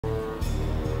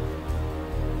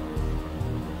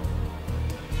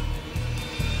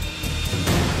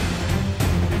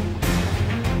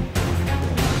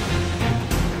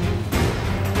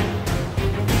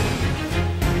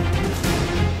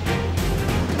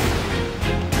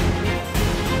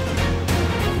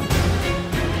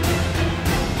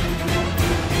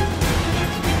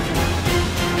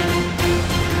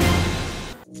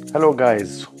Hello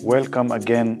guys, welcome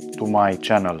again to my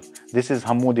channel. This is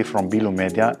Hamoudi from Bilu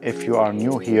Media. If you are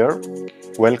new here,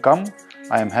 welcome.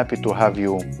 I am happy to have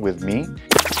you with me.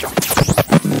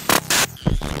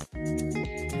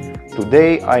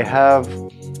 Today I have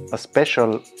a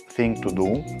special thing to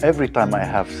do. Every time I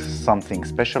have something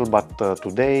special, but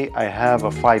today I have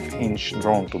a 5-inch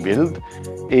drone to build.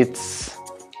 It's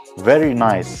very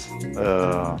nice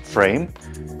frame.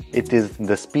 It is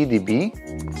the SpeedyBee.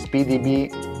 SpeedyBee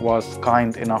was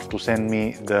kind enough to send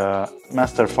me the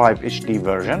Master 5 HD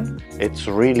version. It's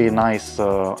really nice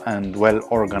and well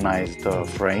organized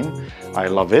frame. I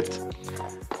love it.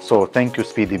 So thank you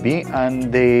SpeedyBee. And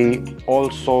they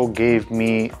also gave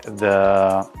me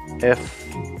the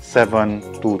F7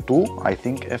 I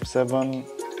think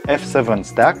F7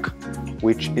 stack,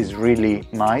 which is really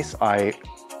nice. I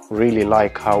really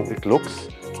like how it looks.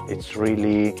 It's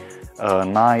really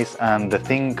nice, and the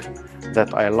thing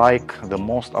that I like the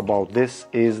most about this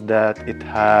is that it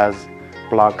has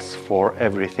plugs for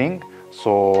everything.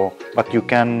 So but you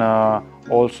can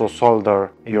also solder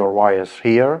your wires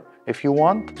here if you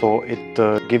want, so it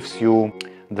gives you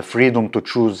the freedom to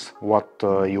choose what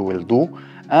you will do.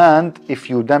 And if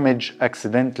you damage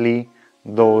accidentally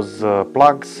those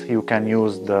plugs, you can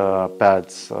use the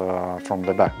pads from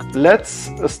the back.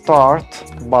 Let's start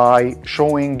by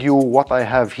showing you what I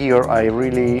have here. I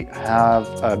really have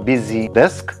a busy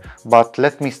desk, but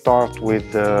let me start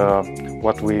with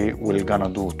what we will gonna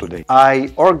do today. I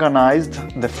organized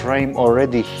the frame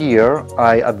already here.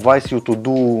 I advise you to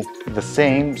do the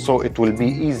same so it will be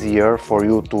easier for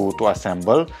you to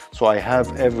assemble. So I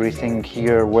have everything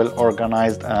here well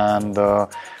organized, and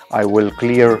I will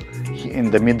clear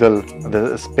in the middle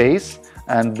the space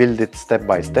and build it step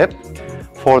by step.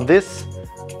 For this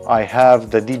I have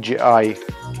the DJI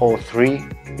O3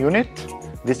 unit.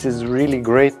 This is really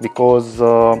great because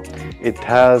it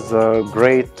has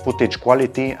great footage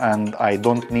quality, and I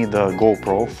don't need a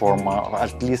GoPro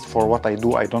at least for what I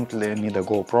do. I don't need a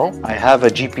GoPro. I have a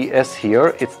GPS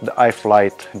here. It's the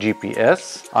iFlight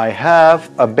GPS. I have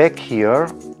a back here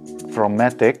from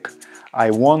Ethix. I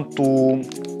want to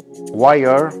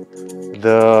wire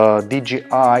the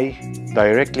DJI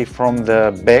directly from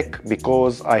the back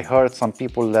because I heard some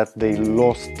people that they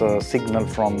lost signal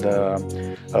from the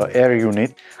air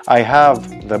unit. I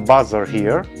have the buzzer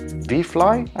here,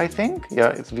 VIFLY, I think.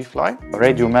 Yeah, it's VIFLY.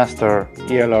 RadioMaster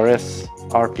ELRS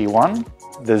RP1.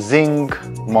 The Zing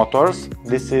motors.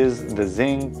 This is the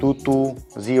Zing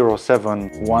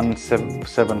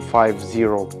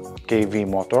 22071750 kV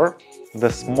motor. The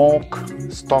smoke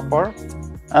stopper,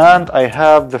 and I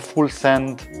have the full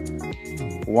send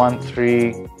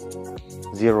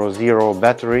 1300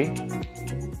 battery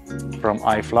from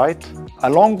iFlight.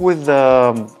 Along with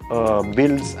the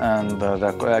builds and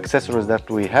the accessories that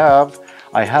we have,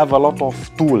 I have a lot of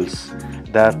tools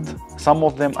that some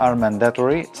of them are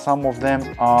mandatory, some of them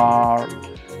are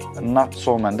not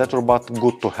so mandatory but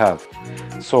good to have.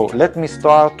 So let me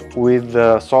start with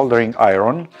the soldering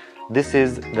iron. This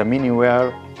is the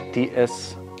Miniware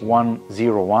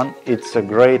TS101. It's a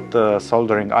great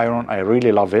soldering iron. I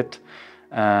really love it.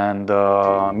 And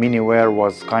Miniware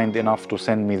was kind enough to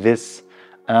send me this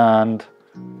and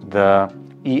the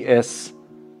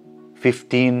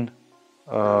ES15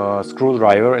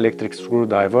 screwdriver, electric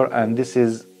screwdriver. And this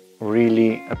is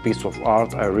really a piece of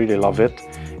art. I really love it.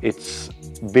 It's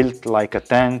built like a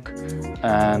tank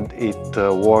and it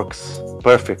works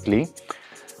perfectly.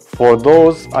 For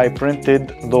those, I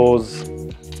printed those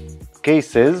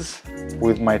cases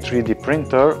with my 3D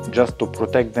printer just to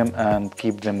protect them and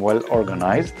keep them well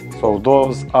organized. So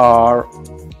those are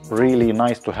really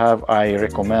nice to have. I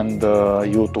recommend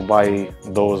you to buy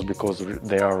those because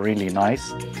they are really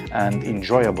nice and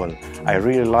enjoyable. I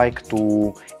really like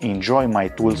to enjoy my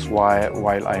tools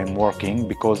while I am working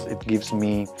because it gives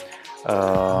me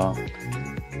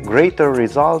greater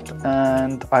result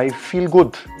and I feel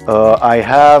good. I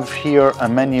have here a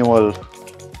manual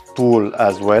tool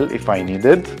as well if I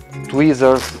needed.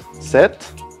 Tweezers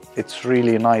set. It's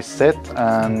really nice set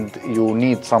and you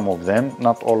need some of them,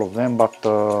 not all of them, but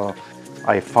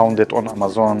I found it on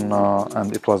Amazon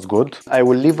and it was good. I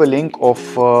will leave a link of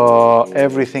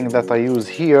everything that I use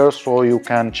here so you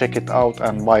can check it out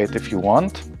and buy it if you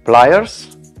want.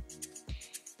 Pliers.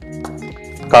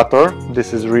 Cutter.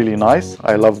 This is really nice.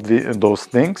 I love those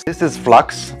things. This is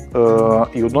flux.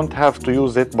 You don't have to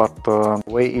use it, but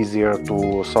way easier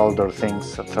to solder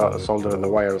things, solder the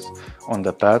wires on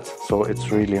the pads. So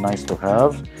it's really nice to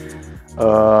have.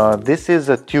 This is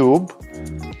a tube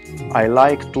I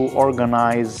like to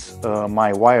organize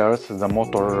my wires, the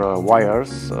motor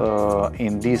wires,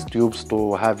 in these tubes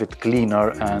to have it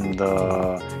cleaner and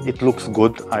it looks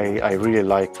good. I really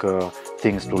like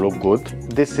things to look good.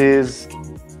 This is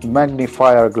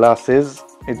magnifier glasses.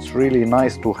 It's really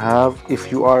nice to have.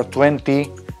 If you are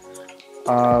 20,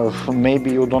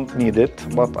 maybe you don't need it,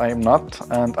 but I'm not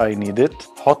and I need it.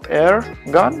 Hot air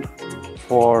gun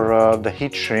for the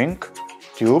heat shrink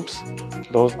tubes.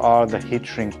 Those are the heat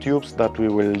shrink tubes that we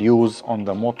will use on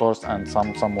the motors and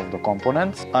some of the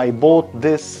components. I bought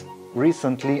this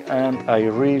recently and I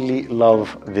really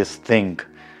love this thing.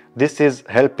 This is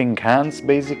helping hands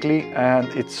basically, and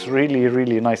it's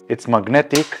really nice. It's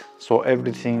magnetic, so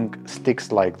everything sticks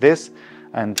like this,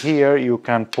 and here you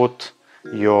can put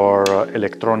your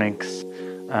electronics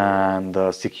and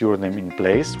secure them in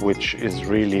place, which is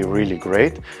really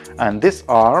great. And this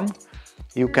arm,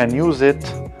 you can use it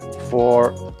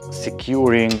for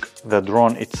securing the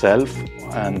drone itself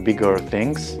and bigger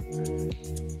things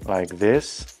like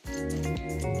this,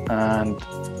 and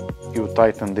you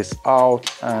tighten this out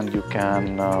and you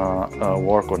can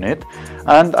work on it.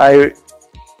 And I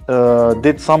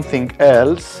did something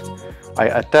else. I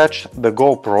attached the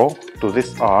GoPro to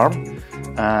this arm,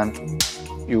 and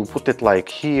you put it like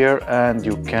here, and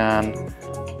you can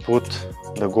put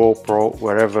the GoPro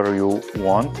wherever you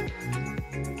want,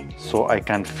 so I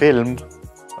can film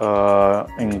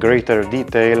in greater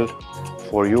detail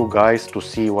for you guys to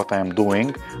see what I'm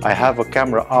doing. I have a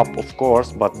camera up, of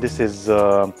course, but this is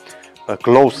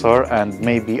closer, and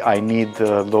maybe I need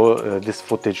this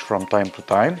footage from time to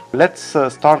time. Let's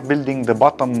start building the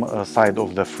bottom side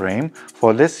of the frame.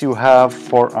 For this you have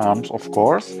 4 arms, of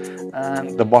course,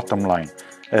 and the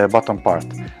bottom part.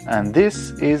 And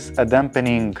this is a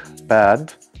dampening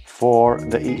pad for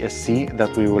the ESC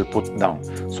that we will put down.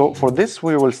 So for this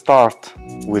we will start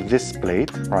with this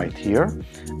plate right here,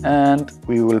 and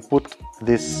we will put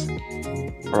this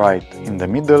right in the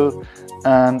middle,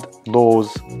 and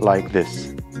those like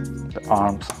this, the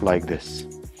arms like this.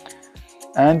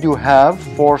 And you have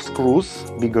 4 screws,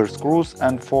 bigger screws,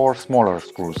 and 4 smaller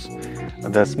screws.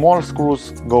 The small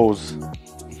screws goes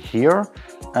here,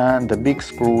 and the big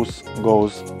screws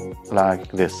goes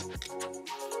like this.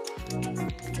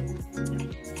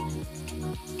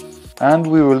 And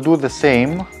we will do the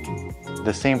same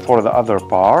for the other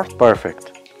part.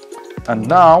 Perfect. And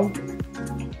now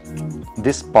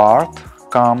this part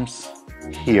comes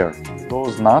here.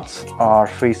 Those nuts are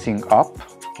facing up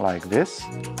like this,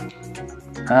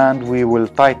 and we will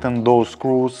tighten those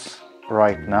screws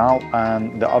right now,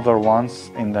 and the other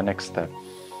ones in the next step.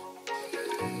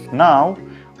 Now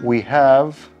we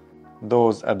have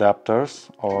those adapters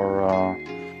or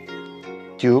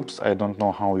tubes, I don't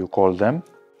know how you call them.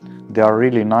 They are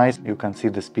really nice. You can see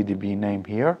the SpeedyBee name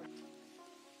here.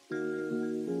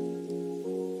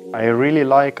 I really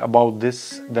like about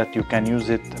this that you can use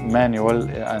it manual,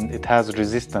 and it has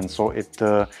resistance, so it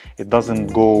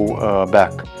doesn't go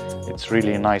back. It's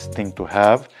really a nice thing to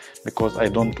have, because I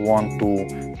don't want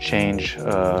to change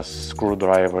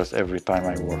screwdrivers every time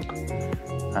I work.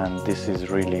 And this is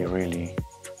really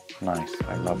nice.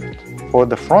 I love it. For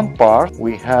the front part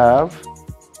we have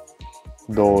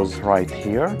those right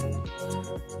here,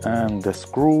 and the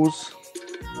screws,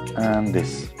 and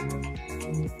this.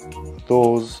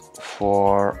 Those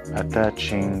for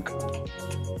attaching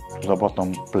to the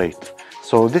bottom plate.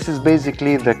 So this is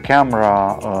basically the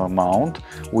camera mount.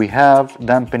 We have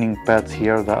dampening pads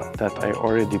here that I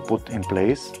already put in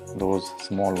place, those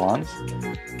small ones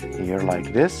here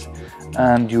like this,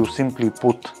 and you simply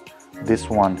put this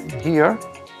one here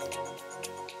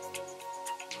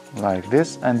like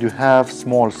this, and you have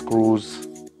small screws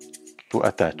to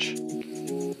attach.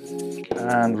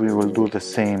 And we will do the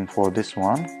same for this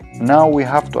one. Now we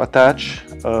have to attach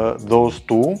those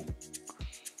two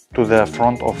to the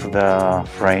front of the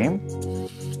frame.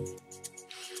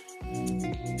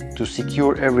 To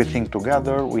secure everything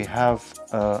together, we have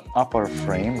upper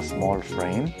frame, a small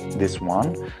frame, this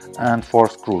one, and 4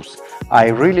 screws. I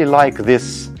really like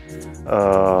this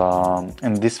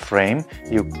in this frame.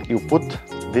 You put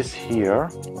this here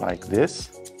like this,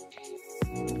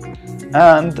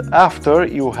 and after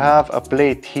you have a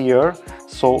plate here,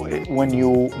 so when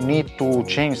you need to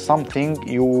change something,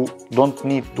 you don't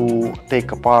need to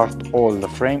take apart all the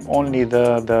frame, only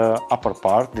the upper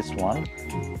part, this one,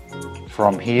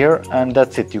 from here, and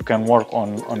that's it. You can work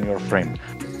on your frame.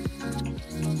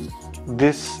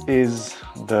 This is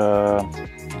the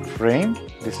frame.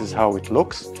 This is how it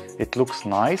looks. It looks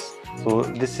nice. So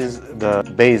this is the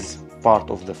base part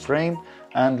of the frame,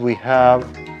 and we have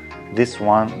this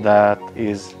one that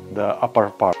is the upper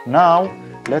part. Now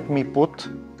let me put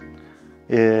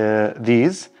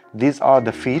these are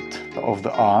the feet of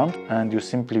the arm, and you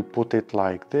simply put it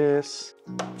like this,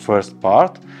 first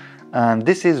part, and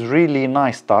this is really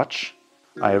nice touch.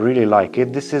 I really like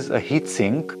it. This is a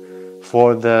heatsink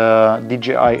for the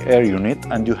DJI Air unit,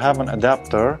 and you have an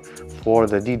adapter for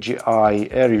the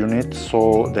DJI Air unit,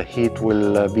 so the heat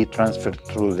will be transferred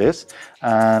through this,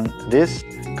 and this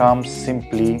comes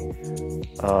simply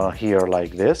here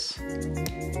like this,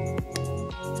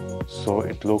 so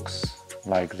it looks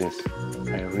like this.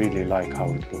 I really like how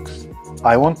it looks.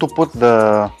 I want to put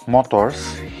the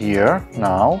motors here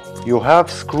now. You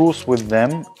have screws with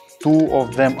them. 2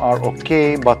 of them are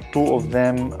okay, but 2 of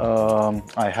them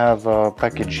I have a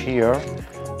package here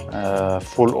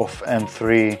full of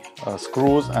M3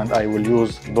 screws, and I will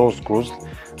use those screws.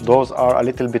 Those are a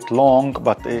little bit long,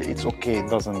 but it's okay, it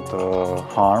doesn't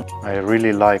harm. I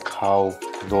really like how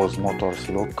those motors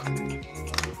look.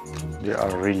 They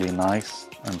are really nice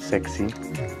and sexy.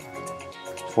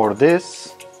 For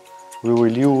this, we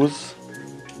will use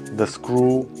the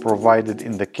screw provided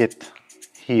in the kit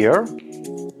here.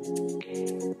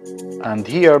 And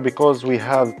here, because we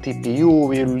have TPU,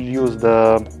 we will use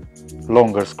the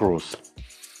longer screws.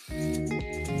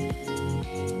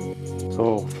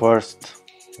 So first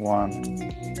one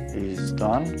is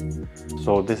done.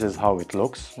 So this is how it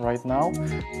looks right now.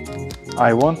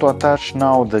 I want to attach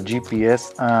now the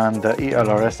GPS and the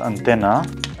ELRS antenna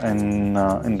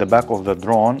in the back of the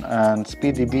drone, and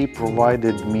SpeedyBee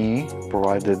provided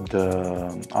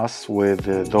us with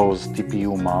those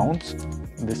TPU mounts.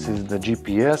 This is the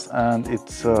GPS, and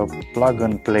it's a plug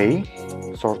and play,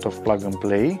 sort of plug and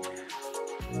play.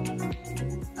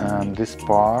 And this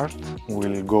part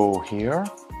will go here.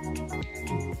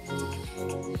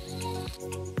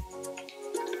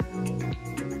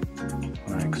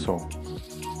 Like so.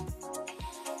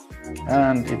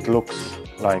 And it looks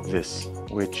like this,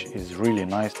 which is really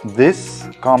nice. This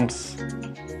comes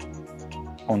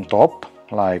on top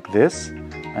like this,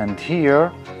 and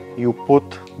here you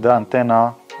put the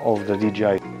antenna of the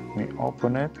DJI. We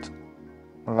open it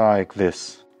like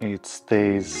this. It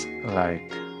stays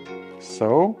like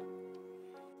so.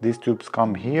 These tubes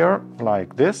come here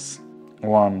like this,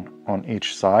 one on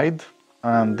each side,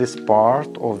 and this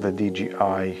part of the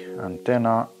DJI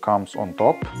antenna comes on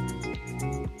top.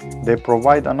 They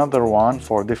provide another one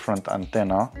for different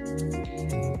antenna,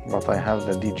 but I have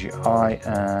the DJI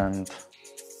and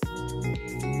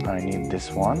I need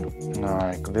this one,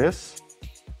 like this.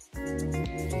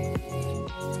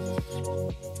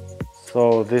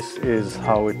 So this is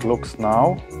how it looks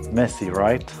now. Messy,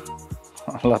 right?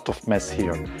 A lot of mess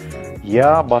here.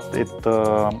 Yeah, but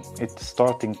it's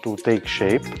starting to take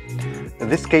shape.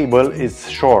 This cable is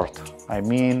short. I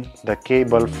mean the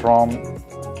cable from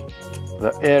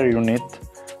the air unit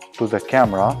to the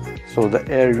camera. So the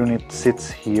air unit sits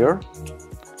here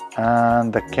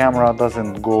and the camera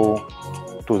doesn't go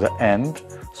to the end.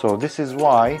 So this is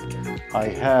why I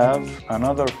have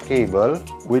another cable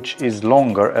which is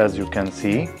longer, as you can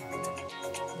see.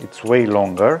 It's way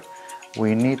longer.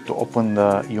 We need to open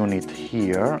the unit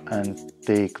here and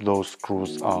take those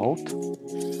screws out.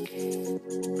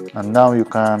 And now you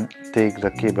can take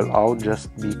the cable out.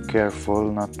 Just be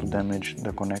careful not to damage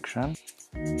the connection.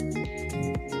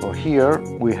 So here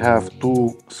we have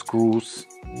 2 screws,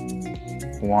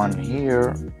 one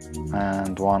here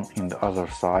and one in the other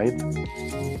side,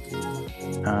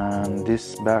 and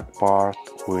this back part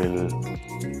will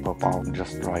pop out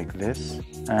just like this.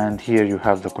 And here you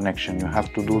have the connection. You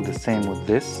have to do the same with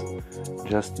this.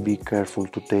 Just be careful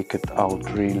to take it out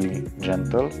really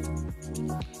gentle.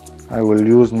 I will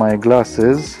use my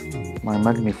glasses, my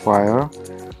magnifier,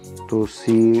 to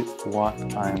see what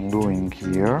I'm doing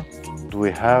here. We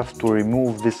have to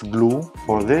remove this glue.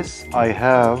 For this I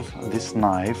have this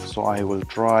knife, so I will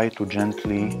try to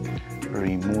gently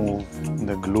remove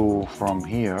the glue from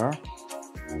here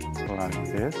like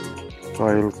this. So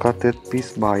I will cut it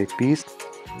piece by piece.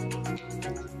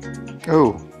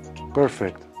 Oh,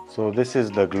 perfect. So this is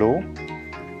the glue.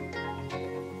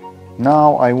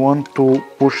 Now I want to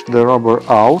push the rubber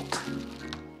out.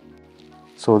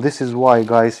 So this is why,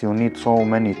 guys, you need so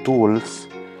many tools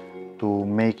to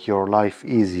make your life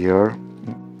easier.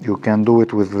 You can do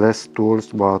it with less tools,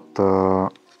 but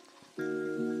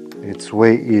it's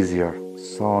way easier.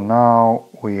 So now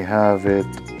we have it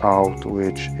out,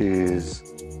 which is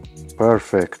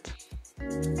perfect.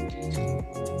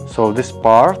 So this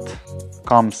part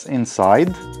comes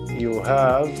inside. You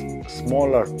have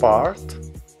smaller part,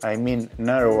 I mean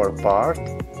narrower part,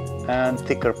 and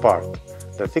thicker part.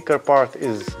 The thicker part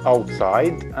is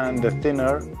outside and the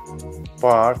thinner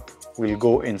part will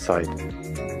go inside.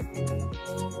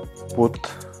 Put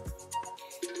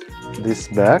this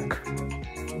back.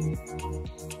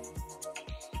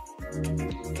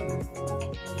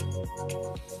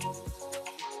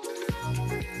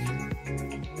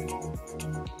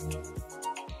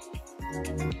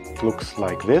 It looks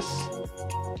like this.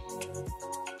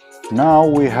 Now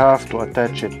we have to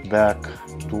attach it back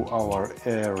to our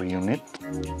air unit.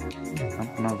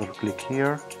 Another click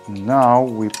here. Now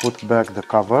we put back the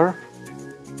cover.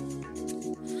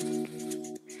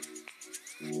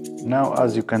 Now,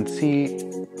 as you can see,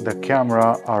 the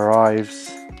camera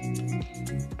arrives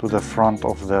to the front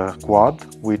of the quad,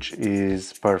 which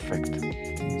is perfect.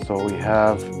 So we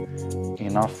have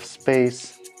enough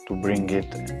space to bring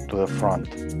it to the front.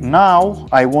 Now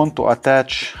I want to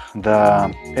attach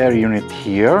the air unit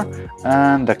here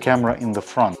and the camera in the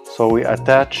front. So we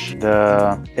attach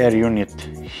the air unit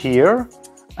here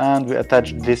and we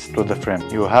attach this to the frame.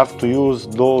 You have to use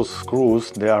those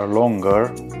screws, they are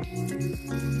longer.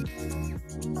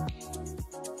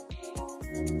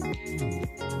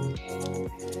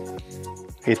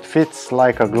 It fits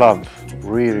like a glove,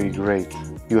 really great.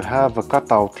 You have a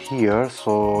cutout here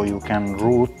so you can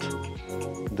route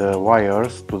the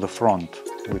wires to the front,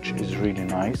 which is really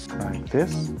nice, like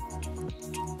this.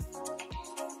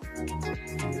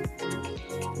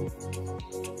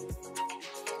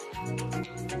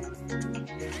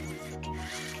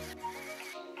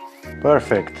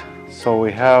 Perfect. So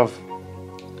we have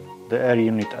the air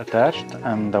unit attached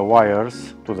and the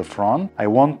wires to the front. I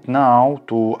want now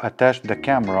to attach the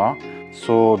camera,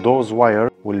 so those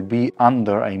wires will be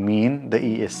under, the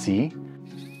ESC.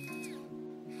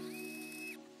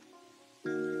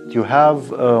 You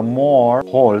have more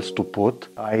holes to put.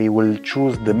 I will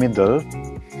choose the middle.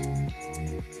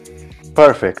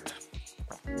 Perfect.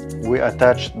 We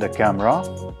attached the camera,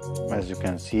 as you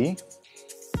can see.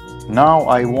 Now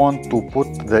I want to put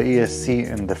the ESC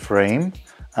in the frame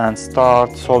and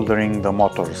start soldering the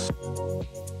motors.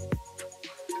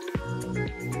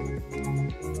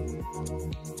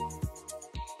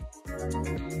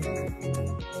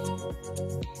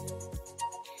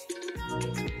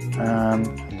 And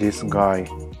this guy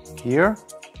here.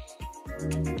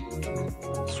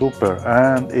 Super,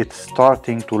 and it's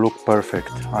starting to look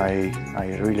perfect. I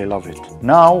really love it.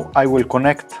 Now I will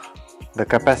connect the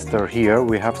capacitor here.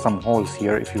 We have some holes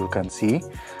here, if you can see,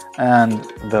 and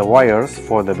the wires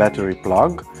for the battery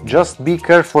plug. Just be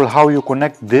careful how you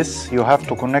connect this. You have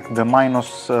to connect the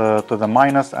minus to the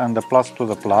minus and the plus to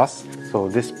the plus. So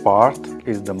this part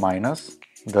is the minus,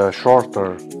 the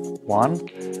shorter one,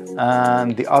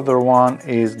 and the other one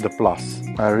is the plus.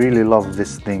 I really love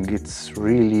this thing. It's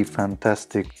really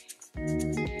fantastic.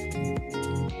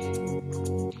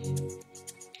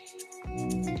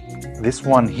 This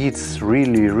one heats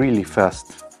really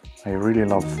fast. I really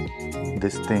love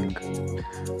this thing.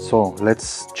 So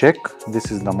let's check. This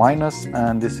is the minus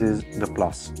and this is the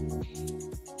plus.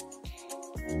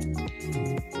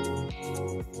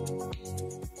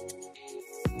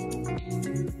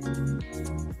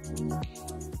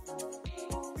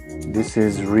 This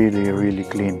is really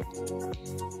clean.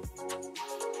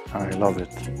 I love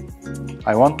it.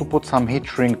 I want to put some heat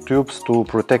shrink tubes to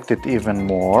protect it even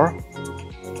more.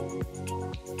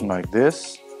 Like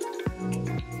this.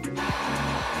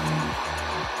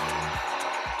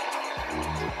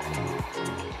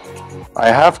 I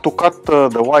have to cut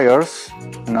the wires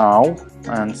now,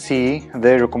 and see,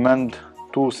 they recommend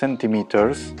 2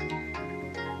 centimeters.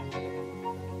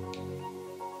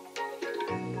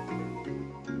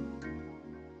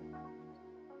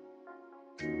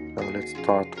 So let's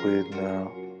start with the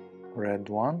red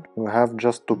one. We have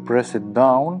just to press it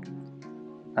down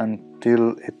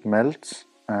until it melts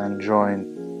and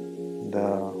join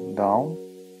the down.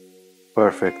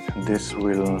 Perfect, this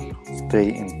will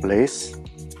stay in place.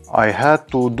 I had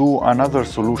to do another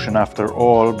solution after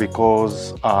all,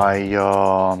 because I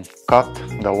cut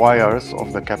the wires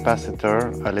of the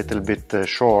capacitor a little bit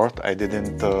short. I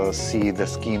didn't see the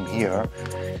scheme here.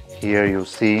 Here you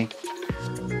see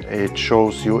it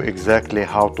shows you exactly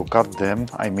how to cut them.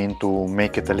 To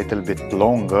make it a little bit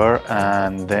longer,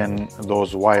 and then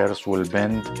those wires will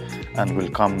bend and will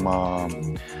come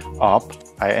up.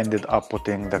 I ended up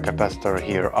putting the capacitor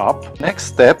here up. Next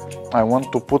step, I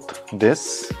want to put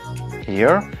this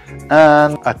here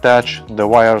and attach the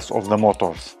wires of the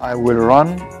motors. I will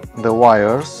run the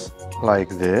wires like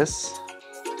this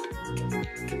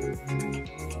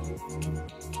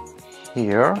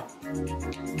here,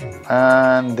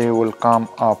 and they will come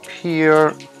up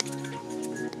here.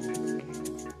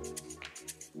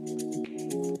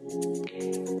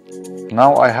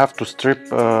 Now I have to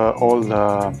strip all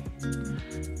the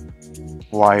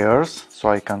wires so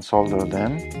I can solder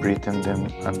them, pretend them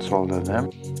and solder them.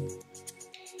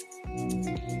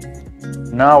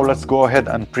 Now let's go ahead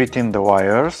and pre-tin the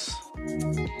wires.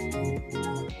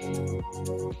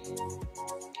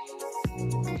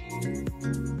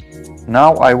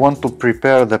 Now I want to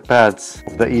prepare the pads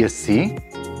of the ESC.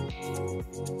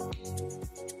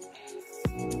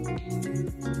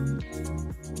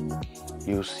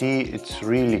 You see, it's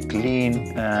really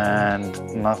clean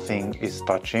and nothing is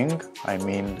touching. I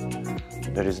mean,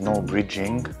 there is no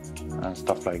bridging and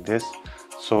stuff like this.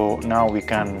 So now we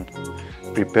can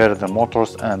prepare the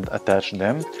motors and attach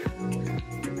them.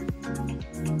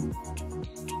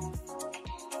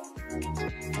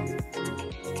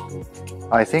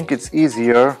 I think it's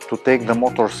easier to take the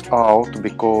motors out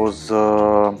because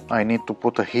I need to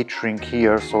put a heat shrink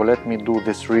here, so let me do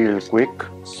this real quick.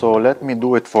 So let me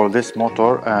do it for this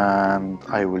motor and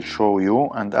I will show you,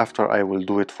 and after I will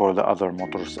do it for the other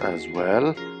motors as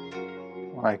well,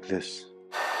 like this.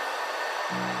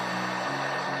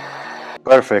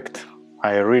 Perfect.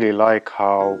 I really like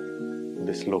how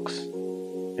this looks.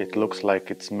 It looks like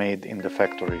it's made in the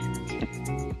factory.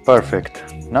 Perfect.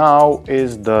 Now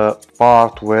is the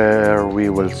part where we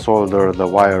will solder the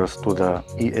wires to the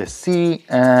ESC,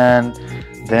 and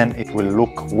then it will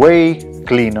look way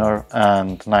cleaner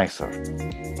and nicer.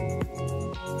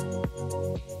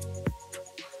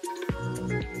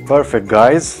 Perfect,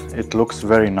 guys. It looks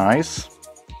very nice.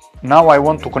 Now I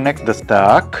want to connect the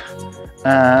stack,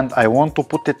 and I want to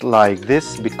put it like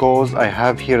this because I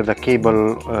have here the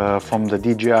cable from the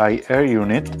DJI Air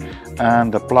unit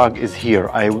and the plug is here.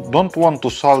 I don't want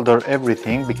to solder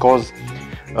everything because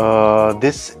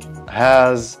this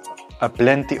has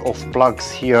plenty of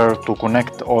plugs here to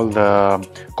connect all the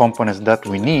components that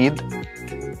we need.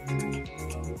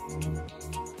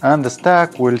 And the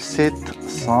stack will sit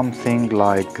something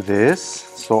like this.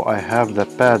 So I have the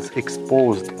pads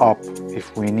exposed up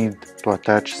if we need to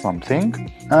attach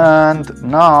something. And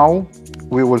now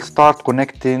we will start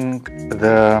connecting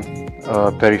the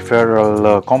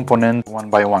peripheral component one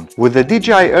by one. With the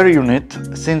DJI Air unit,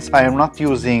 since I am not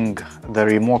using the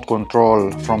remote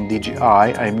control from DJI,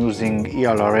 I'm using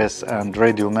ELRS and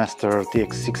RadioMaster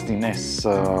TX16S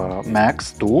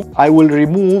Max 2. I will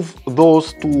remove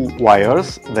those two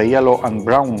wires, the yellow and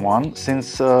brown one,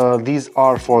 since these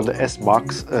are for the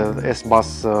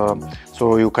S-Bus,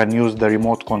 so you can use the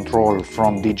remote control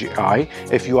from DJI.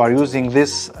 If you are using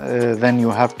this, then you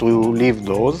have to leave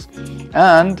those.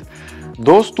 And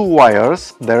those two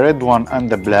wires, the red one and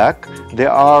the black, they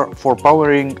are for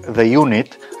powering the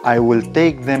unit. I will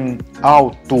take them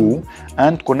out too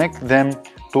and connect them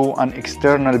to an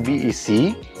external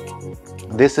BEC.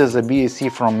 This is a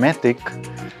BEC from Ethix,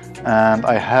 and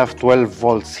I have 12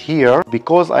 volts here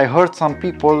because I heard some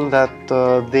people that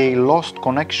they lost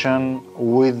connection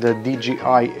with the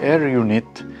DJI Air unit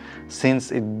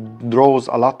since it draws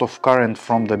a lot of current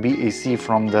from the BEC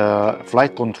from the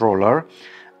flight controller,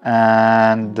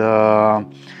 and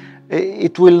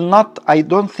it will not, I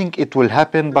don't think it will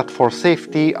happen, but for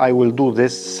safety I will do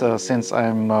this. Since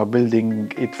I'm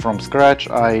building it from scratch,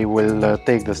 I will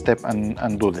take the step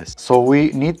and do this. So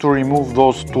we need to remove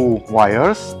those two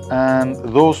wires and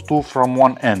those two from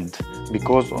one end,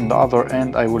 because on the other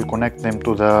end I will connect them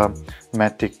to the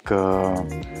Matic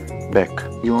back.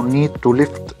 You need to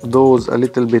lift those a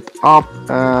little bit up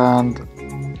and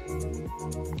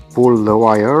pull the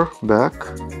wire back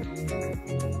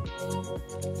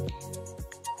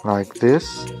like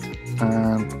this,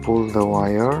 and pull the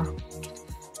wire,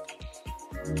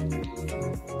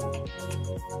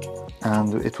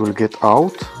 and it will get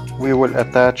out. We will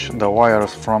attach the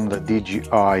wires from the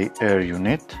DJI Air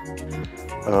unit.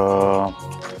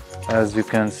 As you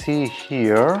can see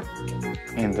here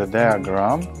in the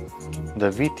diagram, the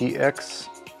VTX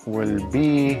will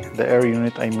be the air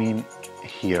unit, I mean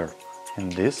here in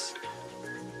this.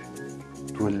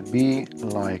 It will be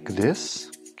like this.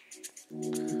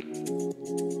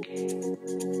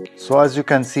 So as you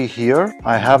can see here,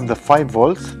 I have the 5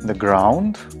 volts, the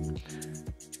ground.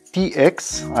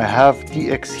 TX, I have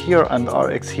TX here and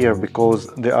RX here because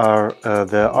they are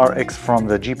the RX from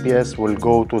the GPS will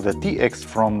go to the TX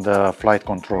from the flight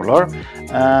controller,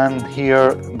 and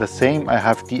here the same, I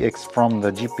have TX from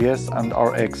the GPS and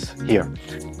RX here.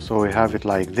 So we have it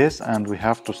like this, and we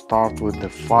have to start with the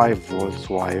 5 volts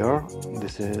wire.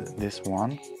 This is this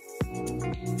one.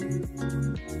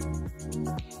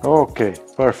 Okay,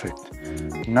 perfect.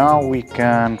 Now we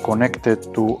can connect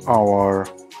it to our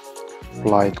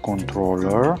flight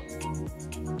controller.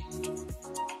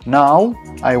 Now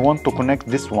I want to connect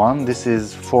this one. This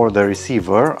is for the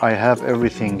receiver. I have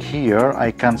everything here.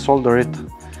 I can solder it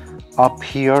up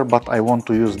here, but I want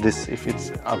to use this if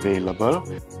it's available.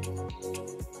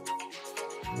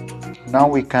 Now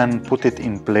we can put it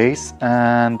in place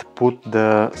and put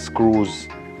the screws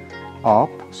up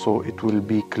so it will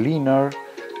be cleaner.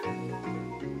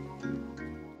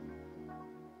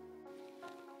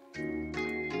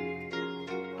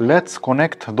 Let's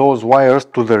connect those wires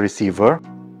to the receiver.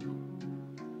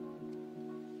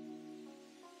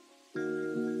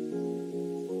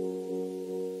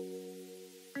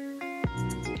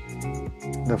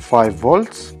 The 5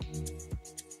 volts.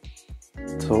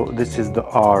 So this is the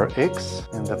RX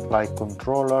in the flight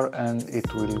controller, and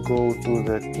it will go to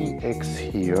the TX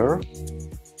here.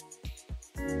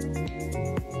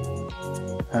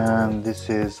 And this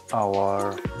is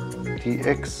our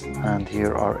TX, and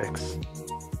here RX.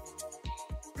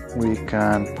 We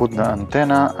can put the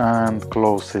antenna and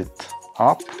close it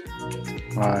up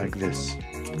like this.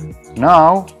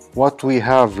 Now what we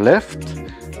have left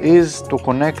is to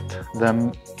connect the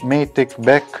Matic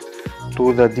back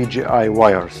to the DJI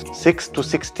wires. 6 to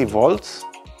 60 volts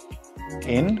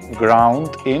in,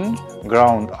 ground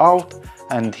out,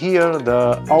 and here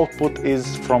the output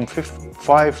is from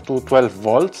 5 to 12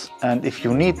 volts, and if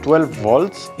you need 12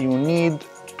 volts you need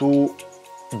to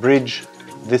bridge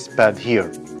this pad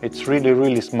here. It's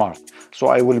really smart. So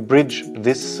I will bridge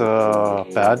this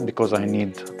pad because I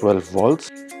need 12 volts.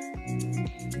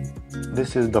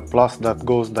 This is the plus that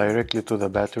goes directly to the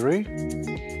battery,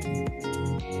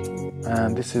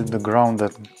 and this is the ground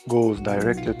that goes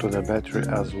directly to the battery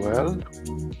as well.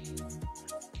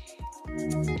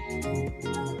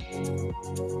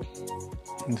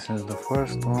 This is the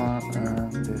first one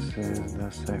and this is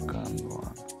the second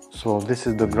one. So this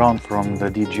is the ground from the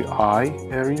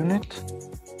DJI air unit,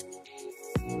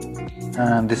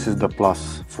 and this is the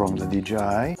plus from the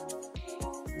DJI.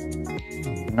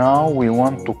 Now we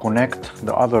want to connect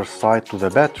the other side to the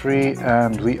battery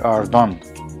and we are done.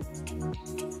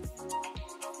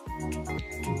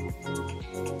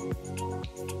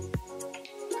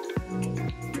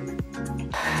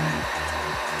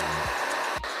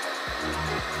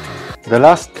 The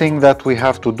last thing that we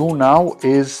have to do now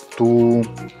is to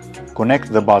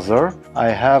connect the buzzer. I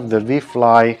have the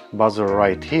VIFLY buzzer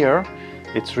right here.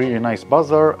 It's really nice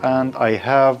buzzer, and I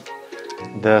have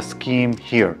the scheme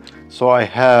here. So I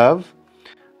have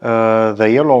the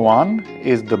yellow one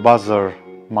is the buzzer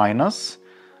minus,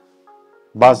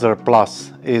 buzzer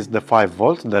plus is the 5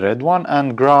 volts, the red one,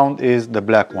 and ground is the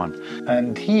black one.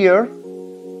 And here,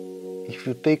 if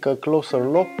you take a closer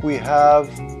look, we have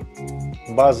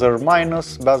buzzer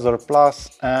minus, buzzer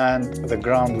plus, and the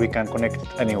ground we can connect it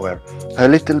anywhere. A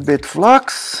little bit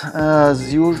flux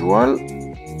as usual.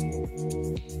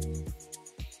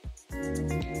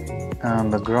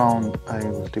 And the ground I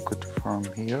will take it from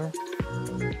here.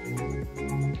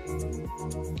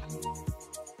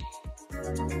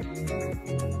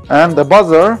 And the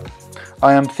buzzer,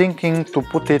 I am thinking to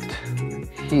put it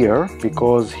here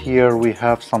because here we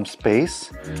have some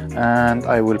space, and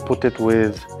I will put it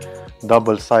with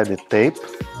double-sided tape.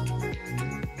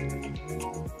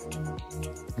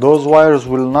 Those wires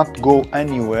will not go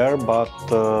anywhere, but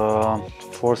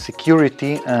for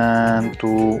security and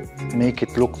to make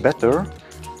it look better,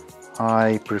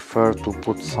 I prefer to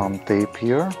put some tape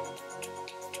here.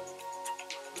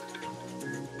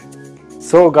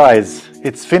 So guys,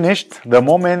 it's finished, the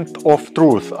moment of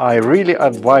truth. I really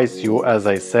advise you, as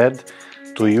I said,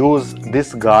 to use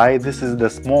this guy. This is the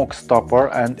smoke stopper,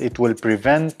 and it will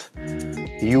prevent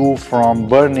you from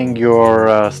burning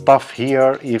your stuff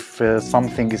here if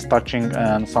something is touching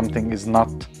and something is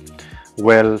not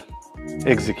well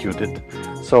executed.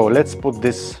 So let's put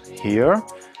this here.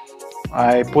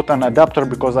 I put an adapter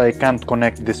because I can't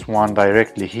connect this one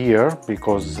directly here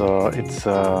because it's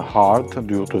hard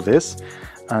due to this.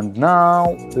 And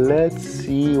now let's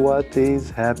see what is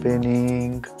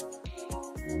happening.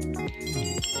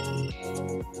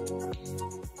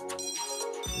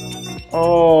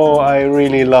 Oh, I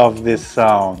really love this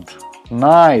sound.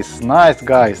 Nice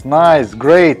guys, nice,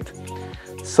 great.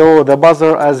 So the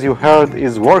buzzer, as you heard,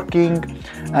 is working,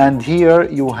 and here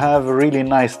you have a really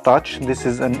nice touch. This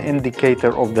is an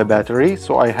indicator of the battery.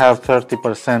 So I have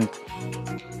 30%,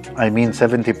 I mean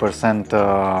 70%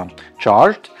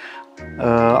 charged.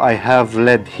 I have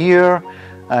LED here.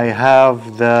 I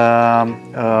have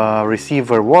the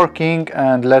receiver working,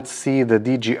 and let's see the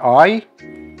DJI.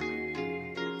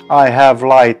 I have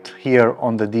light here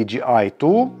on the DJI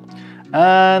too,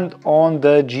 and on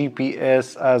the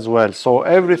GPS as well. So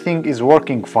everything is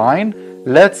working fine.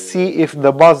 Let's see if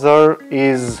the buzzer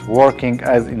is working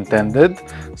as intended.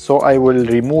 So I will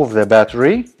remove the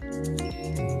battery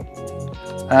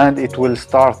and it will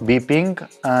start beeping,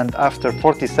 and after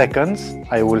 40 seconds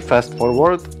I will fast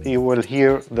forward. You will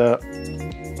hear the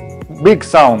big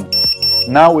sound.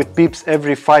 Now it beeps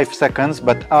every 5 seconds,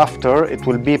 but after it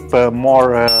will beep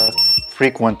more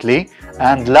frequently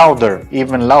and louder,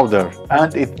 even louder.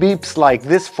 And it beeps like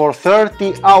this for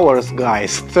 30 hours,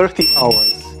 guys, 30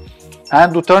 hours.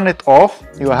 And to turn it off,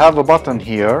 you have a button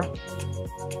here.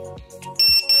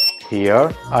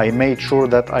 Here, I made sure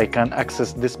that I can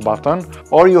access this button,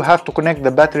 or you have to connect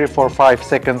the battery for 5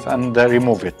 seconds and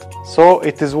remove it. So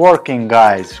it is working,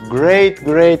 guys. Great,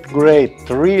 great, great.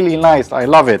 Really nice. I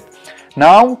love it.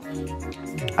 Now,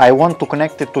 I want to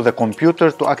connect it to the computer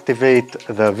to activate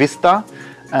the Vista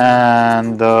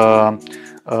and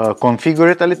configure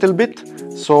it a little bit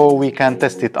so we can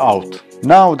test it out.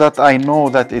 Now that I know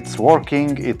that it's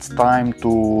working, it's time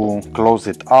to close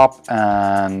it up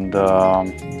and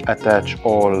attach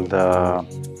all the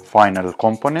final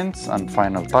components and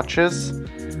final touches.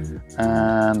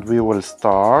 And we will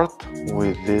start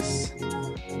with this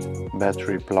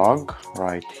battery plug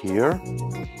right here.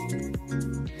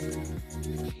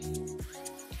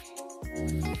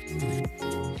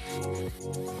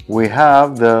 We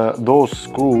have those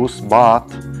screws, but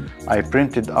I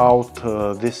printed out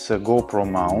this GoPro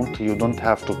mount. You don't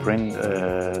have to print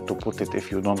to put it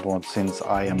if you don't want, since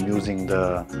I am using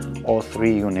the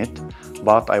O3 unit,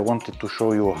 but I wanted to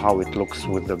show you how it looks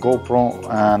with the GoPro,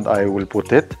 and I will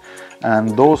put it.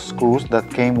 And those screws that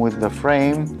came with the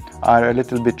frame are a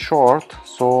little bit short,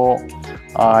 so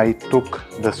I took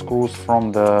the screws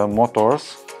from the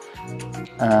motors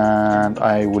and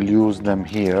I will use them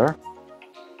here.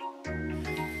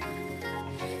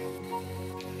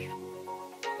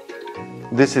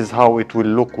 This is how it will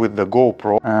look with the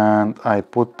GoPro, and I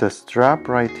put the strap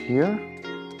right here,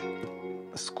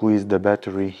 squeeze the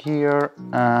battery here,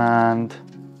 and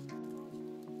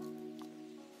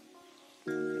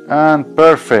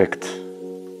perfect.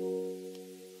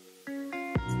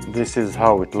 This is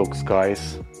how it looks,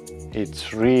 guys.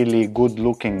 It's really good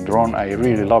looking drone. I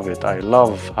really love it. I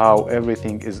love how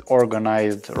everything is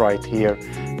organized right here.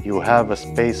 You have a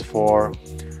space for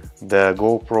the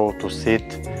GoPro to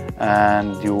sit,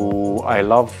 and I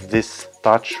love this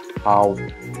touch, how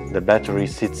the battery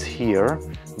sits here,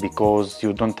 because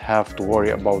you don't have to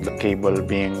worry about the cable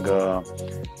being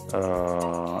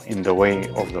in the way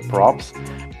of the props.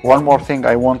 One more thing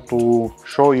I want to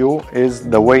show you is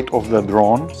the weight of the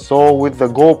drone. So with the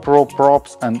GoPro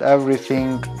props and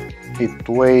everything, it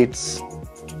weighs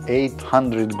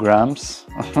 800 grams,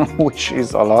 which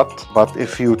is a lot. But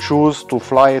if you choose to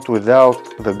fly it without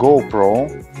the GoPro,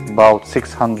 about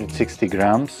 660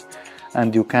 grams,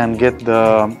 and you can get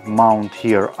the mount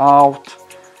here out,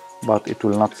 but it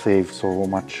will not save so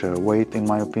much weight in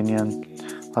my opinion.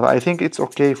 But I think it's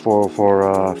okay for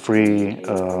a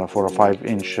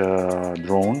 5-inch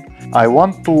drone. I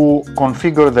want to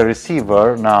configure the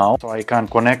receiver now, so I can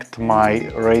connect my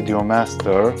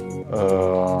RadioMaster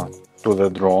to the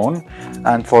drone,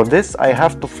 and for this I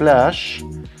have to flash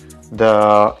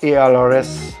the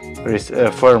ELRS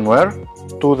firmware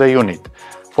to the unit.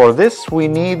 For this we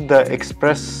need the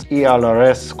Express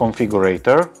ELRS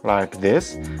configurator like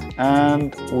this,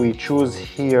 and we choose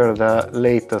here the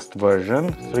latest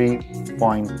version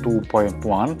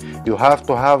 3.2.1. You have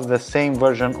to have the same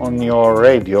version on your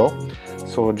radio,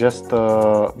 so just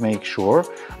make sure.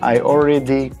 I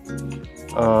already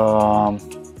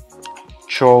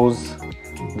chose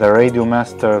the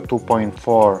RadioMaster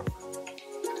 2.4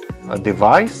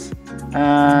 device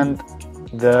and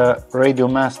the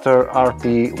RadioMaster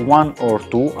RP1 or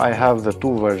 2. I have the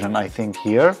 2 version, I think,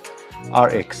 here,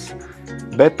 RX.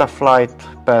 Beta flight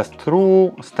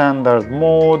pass-through, standard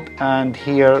mode, and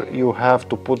here you have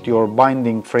to put your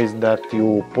binding phrase that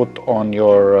you put on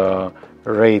your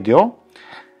radio,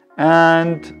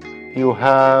 and you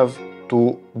have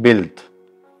to build.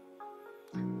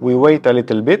 We wait a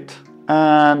little bit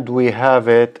and we have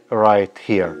it right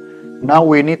here. Now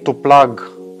we need to plug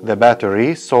the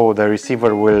battery so the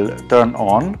receiver will turn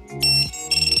on.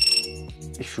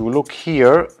 If you look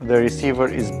here, the receiver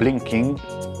is blinking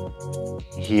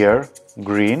here,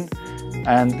 green,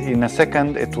 and in a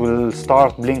second it will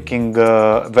start blinking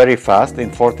very fast,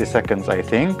 in 40 seconds I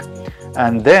think,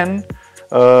 and then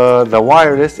the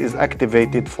wireless is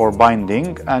activated for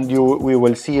binding, and we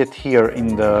will see it here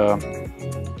in the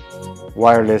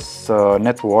wireless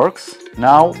networks.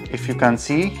 Now if you can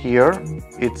see here,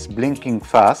 it's blinking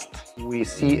fast. We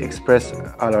see Express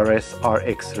LRS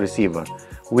RX receiver.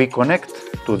 We connect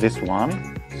to this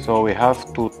one, so we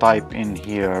have to type in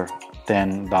here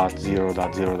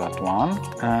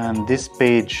 10.0.0.1, and this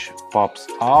page pops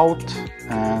out,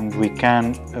 and we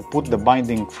can put the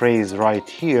binding phrase right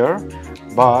here,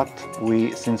 but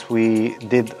since we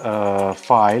did a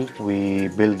file, we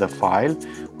build a file,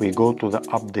 we go to the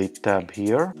update tab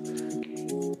here,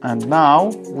 and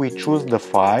now we choose the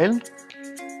file.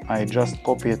 I just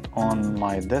copy it on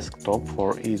my desktop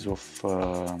for ease of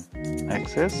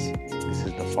access. This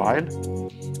is the file,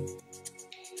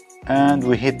 and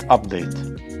we hit update.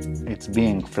 It's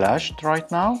being flashed right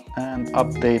now, and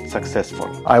update successful.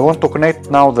 I want to connect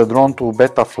now the drone to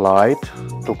Beta Flight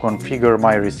to configure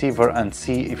my receiver and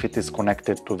see if it is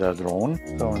connected to the drone.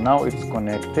 So now it's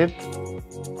connected.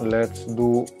 Let's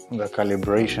do the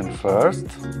calibration first.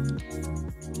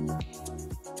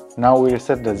 Now we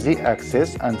reset the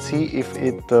Z-axis and see if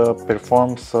it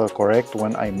performs correct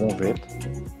when I move it.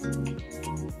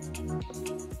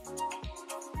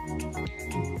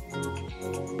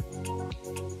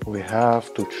 We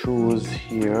have to choose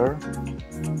here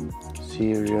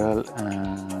serial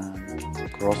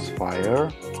and crossfire.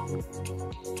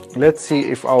 Let's see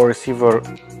if our receiver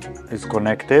is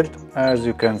connected. As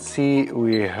you can see,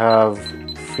 we have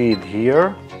feed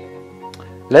here.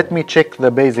 Let me check the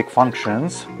basic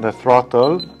functions. The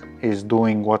throttle is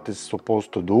doing what it's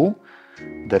supposed to do.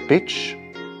 The pitch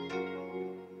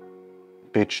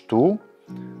 2.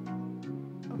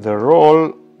 The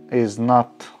roll is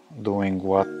not doing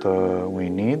what we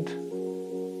need,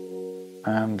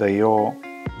 and the yaw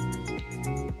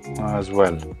as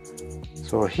well.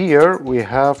 So here we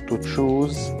have to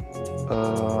choose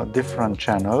different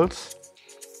channels.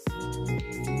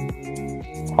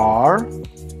 R,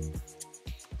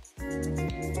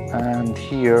 and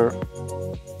here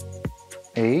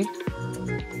A,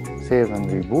 save and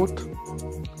reboot.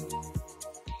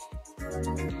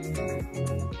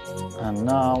 And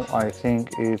now I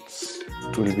think it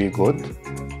will be good.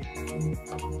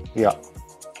 Yeah,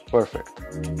 perfect.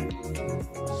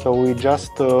 So we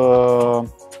just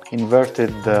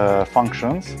inverted the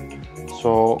functions,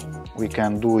 so we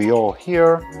can do yaw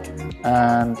here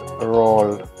and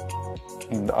roll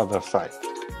in the other side.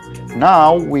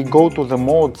 Now we go to the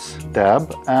modes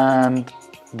tab and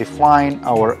define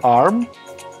our arm.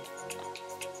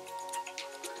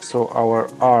 So our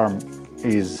arm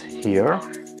is here,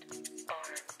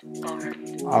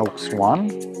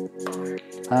 aux1,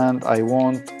 and I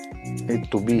want it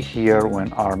to be here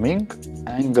when arming.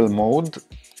 Angle mode,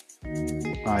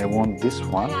 I want this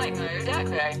one. I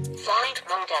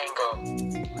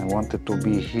want it to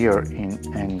be here in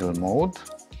angle mode.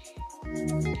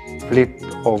 Flip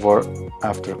over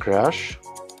after crash.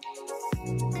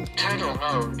 Turtle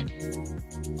mode.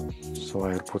 So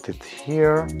I'll put it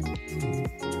here.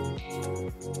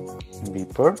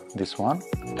 Beeper, this one.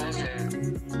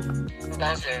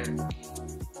 Buzzer.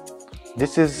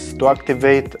 This is to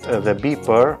activate the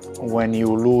beeper when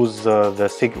you lose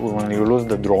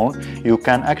the drone. You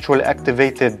can actually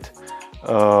activate it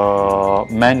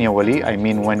manually. I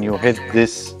mean, when you hit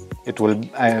this, it will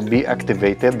be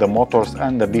activated, the motors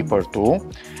and the beeper too.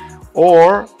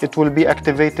 Or it will be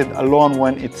activated alone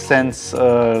when it sends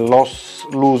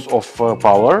lose of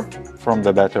power from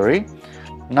the battery.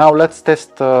 Now let's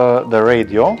test the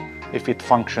radio, if it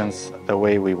functions the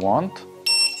way we want.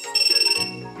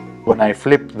 When I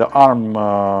flip the arm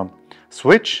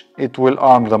switch, it will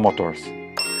arm the motors.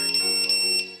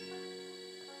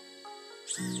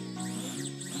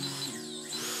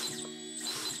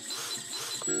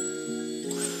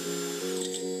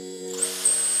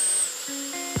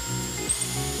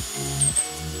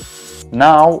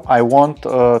 Now I want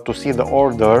to see the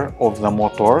order of the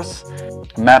motors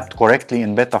mapped correctly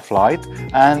in Beta Flight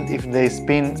and if they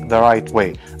spin the right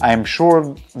way. I am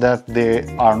sure that they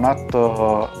are not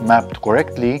mapped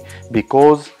correctly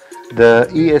because the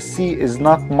ESC is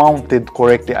not mounted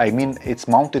correctly. I mean, it's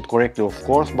mounted correctly, of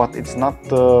course, but it's not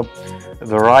the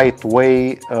right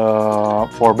way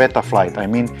for Beta Flight. I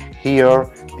mean, here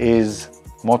is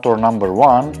motor number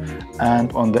 1,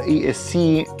 and on the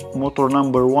ESC motor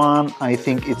number 1, I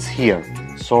think it's here.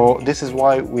 So this is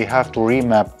why we have to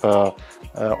remap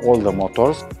all the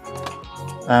motors.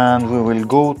 And we will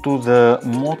go to the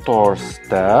motors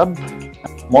tab.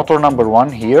 Motor number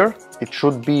 1 here, it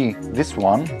should be this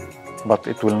one, but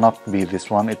it will not be this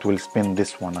one, it will spin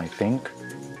this one, I think.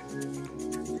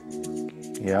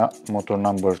 Yeah, motor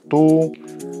number 2,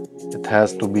 it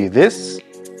has to be this,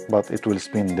 but it will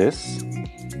spin this.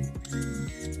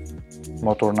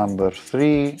 Motor number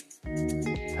 3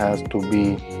 has to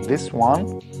be this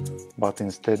one, but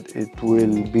instead it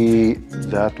will be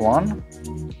that one.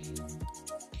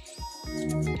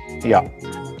 Yeah.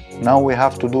 Now we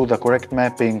have to do the correct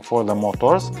mapping for the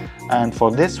motors, and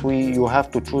for this you have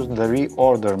to choose the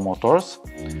reorder motors,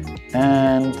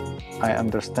 and I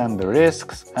understand the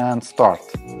risks and start.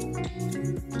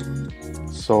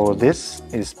 So this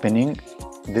is spinning,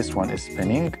 this one is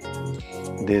spinning,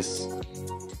 this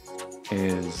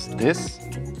is this,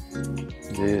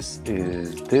 this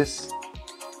is this,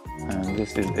 and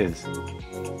this is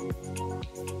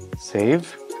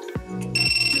save.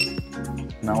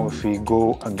 Now if we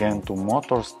go again to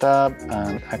motors tab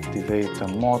and activate the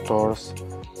motors,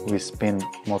 we spin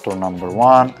motor number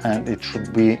 1 and it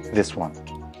should be this one.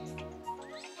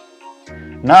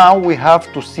 Now we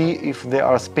have to see if they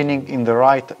are spinning in the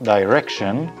right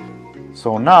direction.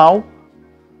 So now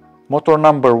motor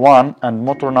number 1 and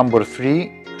motor number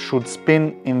 3 should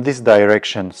spin in this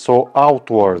direction, so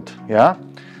outward, yeah?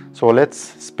 So let's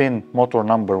spin motor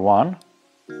number 1.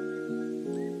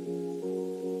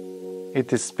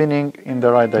 It is spinning in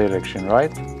the right direction,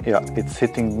 right? Yeah, it's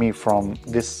hitting me from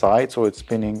this side, so it's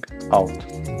spinning out.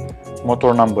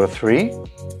 Motor number 3.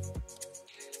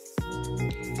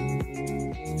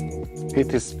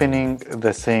 It is spinning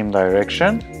the same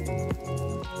direction.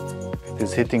 It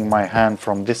is hitting my hand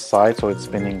from this side, so it's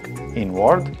spinning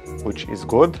inward, which is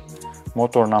good.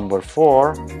 Motor number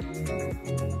 4.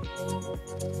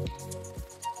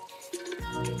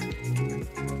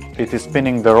 It is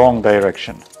spinning the wrong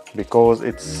direction, because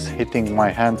it's hitting my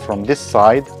hand from this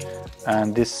side,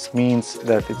 and this means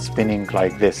that it's spinning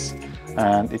like this,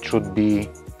 and it should be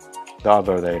the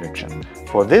other direction.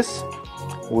 For this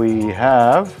we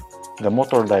have the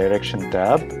motor direction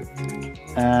tab,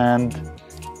 and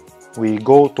we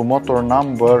go to motor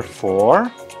number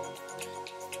 4,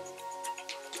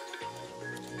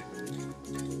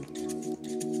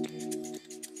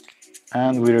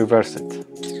 and we reverse it.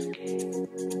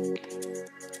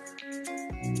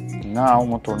 Now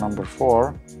motor number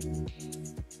 4,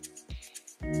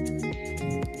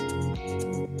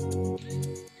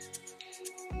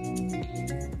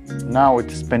 now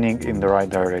it's spinning in the right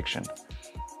direction.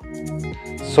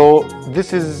 So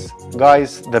this is,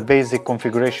 guys, the basic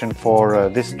configuration for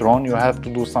this drone. You have to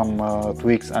do some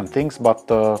tweaks and things, but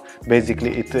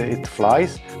basically it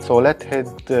flies. So let's head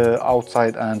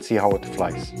outside and see how it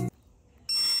flies.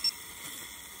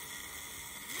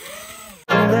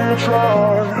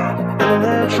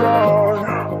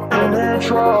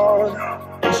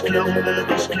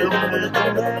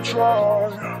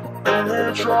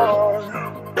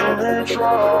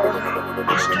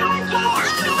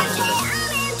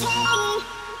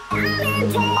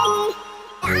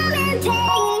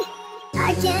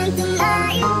 I can't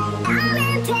deny it.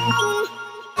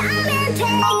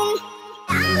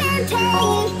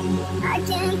 I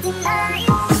can't deny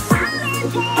it.